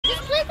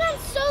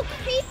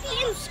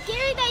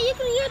you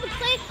can hear the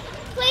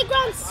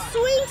playground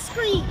swing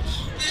screech.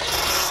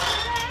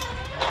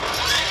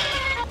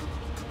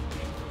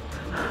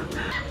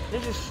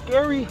 There's a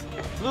scary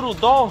little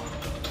doll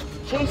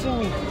chasing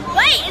me.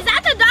 Wait, is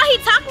that the doll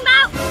he's talking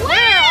about?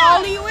 Where,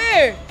 Ollie?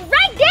 Where?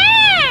 Right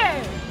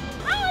there!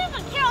 I don't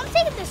even care. I'm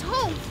taking this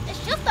home.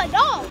 It's just a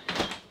doll.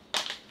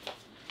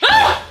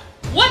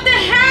 What the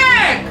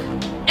heck?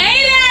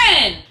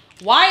 Ayden!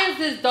 Why is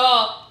this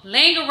doll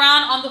laying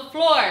around on the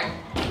floor?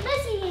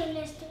 Listen here,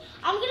 mister.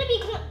 I'm going to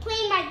be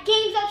playing my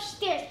games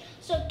upstairs,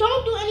 so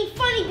don't do any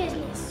funny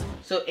business.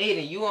 So,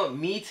 Ayden, you want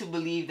me to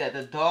believe that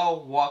the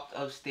doll walked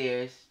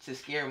upstairs to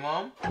scare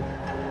Mom?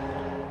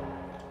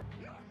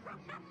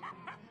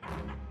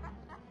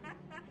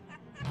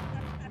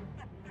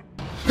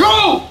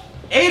 Go!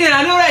 Ayden,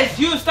 I know that's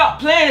you. Stop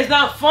playing. It's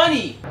not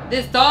funny.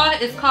 This doll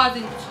is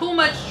causing too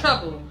much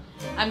trouble.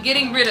 I'm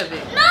getting rid of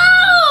it.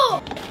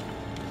 No!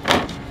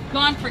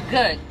 Gone for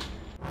good.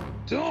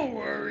 Don't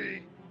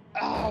worry,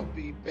 I'll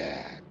be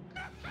back.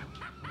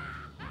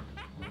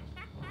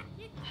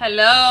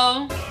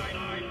 Hello?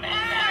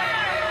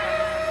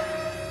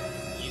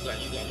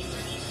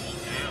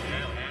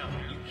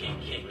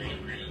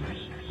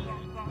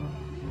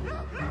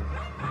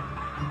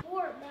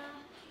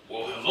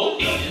 Well, hello,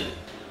 Ayden.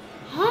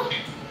 Huh?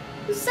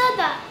 Who said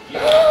that?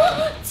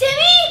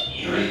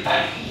 Timmy? You really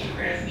thought you could get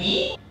rid of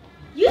me?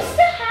 You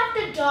still have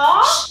the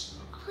doll?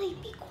 Ollie,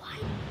 be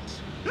quiet.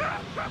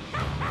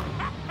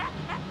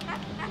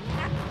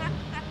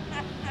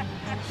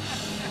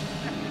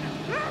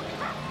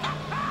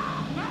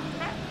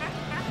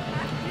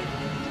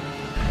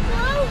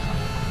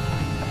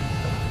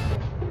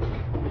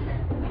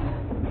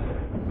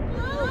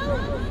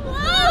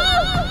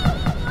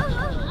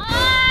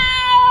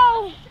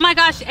 Oh my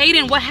gosh,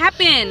 Ayden, what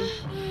happened?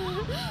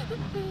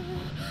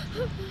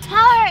 Tell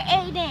her,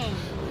 Ayden.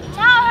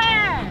 Tell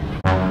her.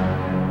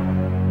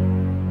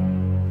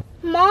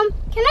 Mom,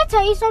 can I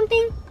tell you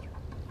something?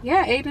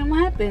 Yeah, Ayden, what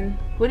happened?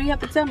 What do you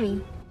have to tell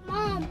me?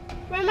 Mom,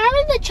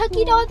 remember the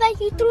Chucky doll that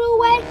you threw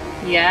away?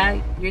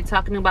 Yeah, you're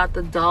talking about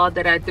the doll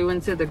that I threw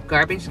into the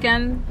garbage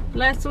can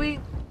last week?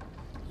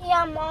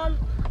 Yeah, Mom.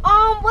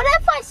 What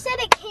if I said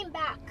it came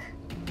back?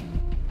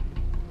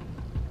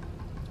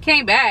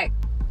 Came back?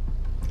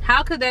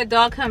 How could that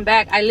doll come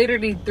back? I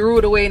literally threw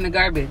it away in the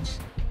garbage.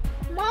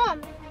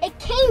 Mom, it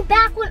came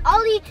back when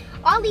Ollie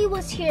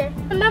was here.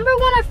 Remember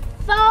when I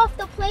fell off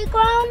the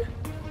playground?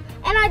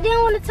 And I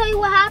didn't want to tell you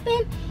what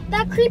happened?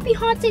 That creepy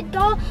haunted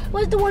doll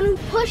was the one who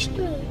pushed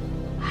me.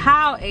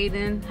 How,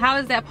 Ayden? How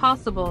is that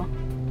possible?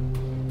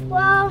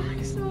 Well,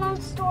 it's a long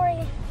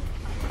story.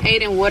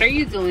 Ayden, what are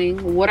you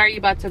doing? What are you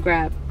about to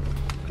grab?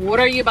 What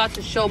are you about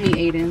to show me,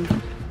 Ayden?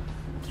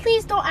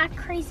 Please don't act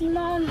crazy,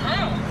 Mom.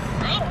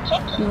 I'm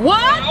Chucky.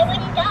 What? I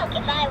wouldn't talk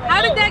if I were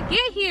How you. did that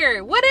get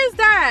here? What is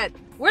that?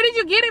 Where did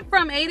you get it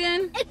from,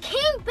 Ayden? It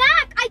came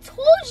back. I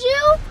told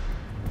you.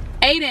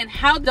 Ayden,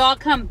 how did doll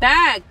come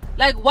back?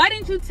 Like, why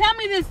didn't you tell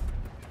me this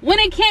when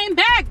it came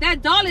back?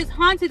 That doll is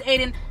haunted,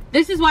 Ayden.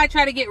 This is why I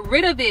tried to get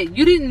rid of it.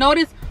 You didn't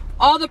notice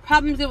all the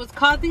problems it was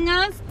causing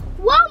us?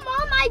 Well,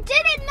 Mom, I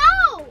didn't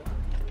know.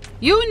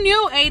 You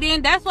knew,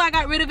 Ayden. That's why I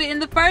got rid of it in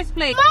the first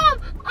place. Mom,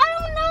 I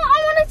don't know.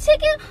 I want to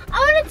take it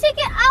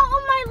out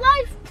of my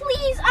life,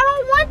 please. I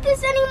don't want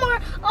this anymore.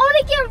 I want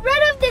to get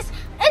rid of this.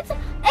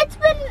 It's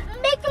been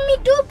making me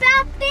do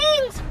bad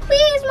things.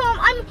 Please, Mom.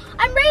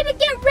 I'm ready to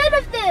get rid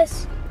of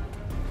this.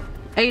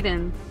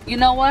 Ayden, you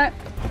know what?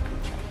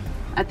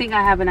 I think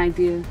I have an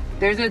idea.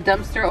 There's a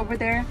dumpster over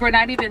there. We're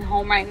not even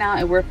home right now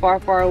and we're far,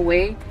 far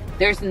away.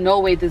 There's no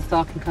way this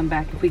doll can come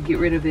back if we get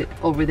rid of it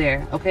over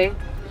there, okay?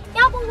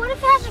 Yeah, but what if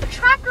it has a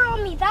tracker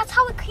on me? That's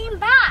how it came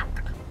back.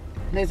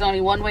 There's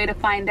only one way to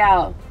find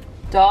out.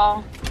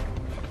 Doll,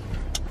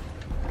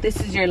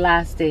 this is your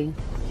last day.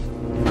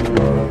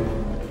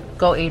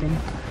 Go, Ayden.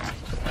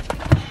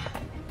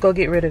 Go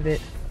get rid of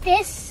it.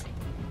 This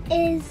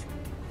is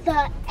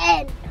the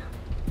end.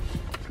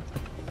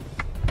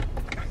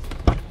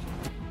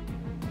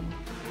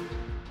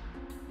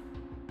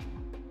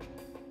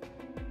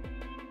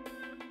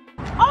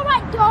 All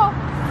right, doll.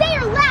 Say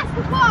your last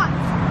goodbye.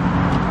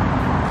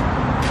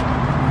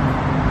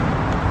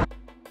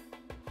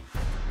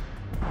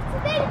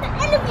 Today is the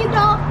end of you,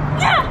 doll.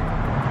 Yeah.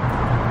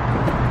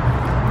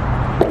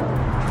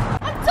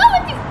 I'm done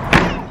with you.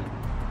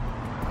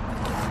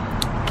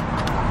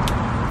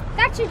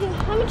 That should do.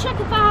 Let me check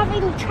if I have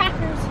any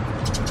trackers.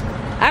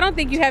 I don't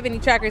think you have any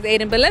trackers,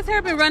 Ayden, but let's hurry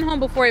up and run home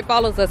before it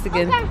follows us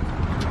again. Okay.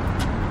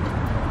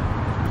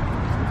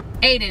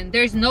 Ayden,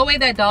 there's no way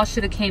that doll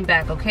should have came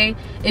back, okay?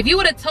 If you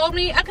would have told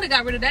me, I could have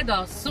got rid of that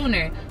doll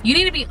sooner. You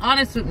need to be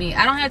honest with me.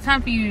 I don't have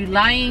time for you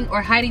lying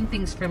or hiding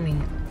things from me,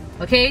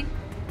 okay?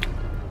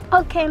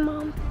 Okay,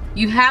 Mom.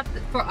 You have to,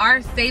 for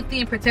our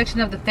safety and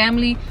protection of the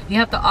family, you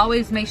have to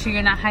always make sure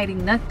you're not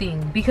hiding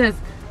nothing, because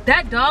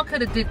that doll could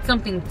have did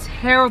something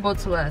terrible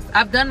to us.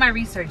 I've done my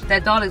research.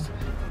 That doll is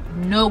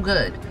no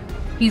good.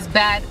 He's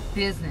bad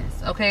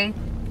business, okay?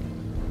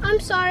 I'm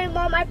sorry,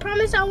 Mom. I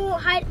promise I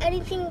won't hide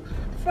anything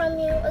from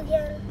you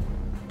again.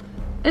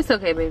 It's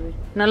okay, baby.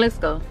 Now let's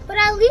go. But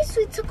at least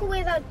we took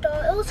away that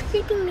doll. It was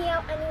creeping me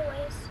out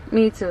anyways.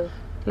 Me too.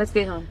 Let's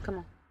get home. Come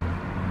on.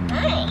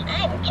 Hi,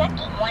 I'm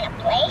Chucky. Wanna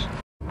play?